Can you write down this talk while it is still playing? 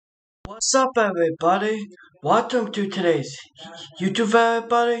What's up, everybody? Welcome to today's YouTube,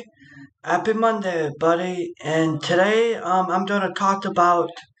 everybody. Happy Monday, everybody. And today, I'm gonna talk about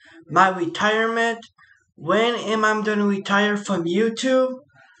my retirement. When am I gonna retire from YouTube?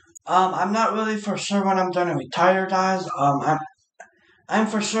 I'm not really for sure when I'm gonna retire, guys. I'm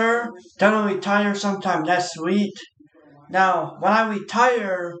for sure gonna retire sometime next week. Now, when I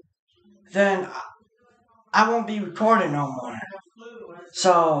retire, then I won't be recording no more.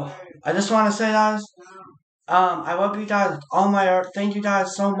 So I just want to say, guys. I love you guys with all my heart. Thank you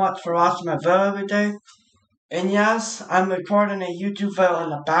guys so much for watching my video every day. And yes, I'm recording a YouTube video in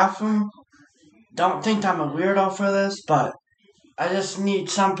the bathroom. Don't think I'm a weirdo for this, but I just need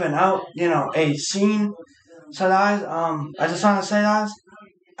something out, a scene. So guys, I just want to say, guys,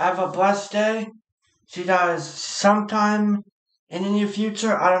 have a blessed day. See you guys sometime in the near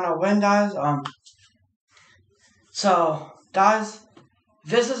future. I don't know when, guys. So guys,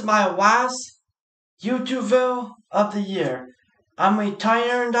 this is my last YouTube video of the year. I'm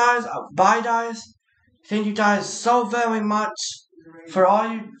retiring, guys. Bye, guys. Thank you guys so very much for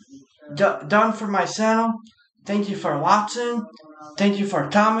all you done for my channel. Thank you for watching. Thank you for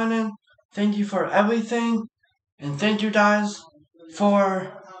commenting. Thank you for everything. And thank you guys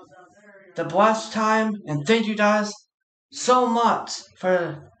for the blessed time. And thank you guys so much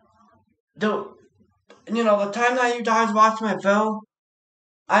for the time that you guys watch my video.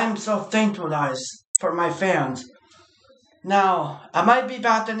 I am so thankful, guys, for my fans. Now, I might be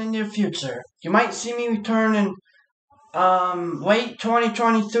back in the near future. You might see me return in late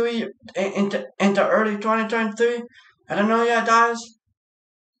 2023 into early 2023. I don't know yet, guys.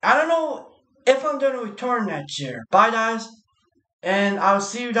 I don't know if I'm going to return next year. Bye, guys. And I'll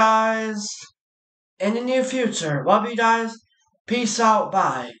see you guys in the near future. Love you guys. Peace out.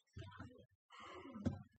 Bye.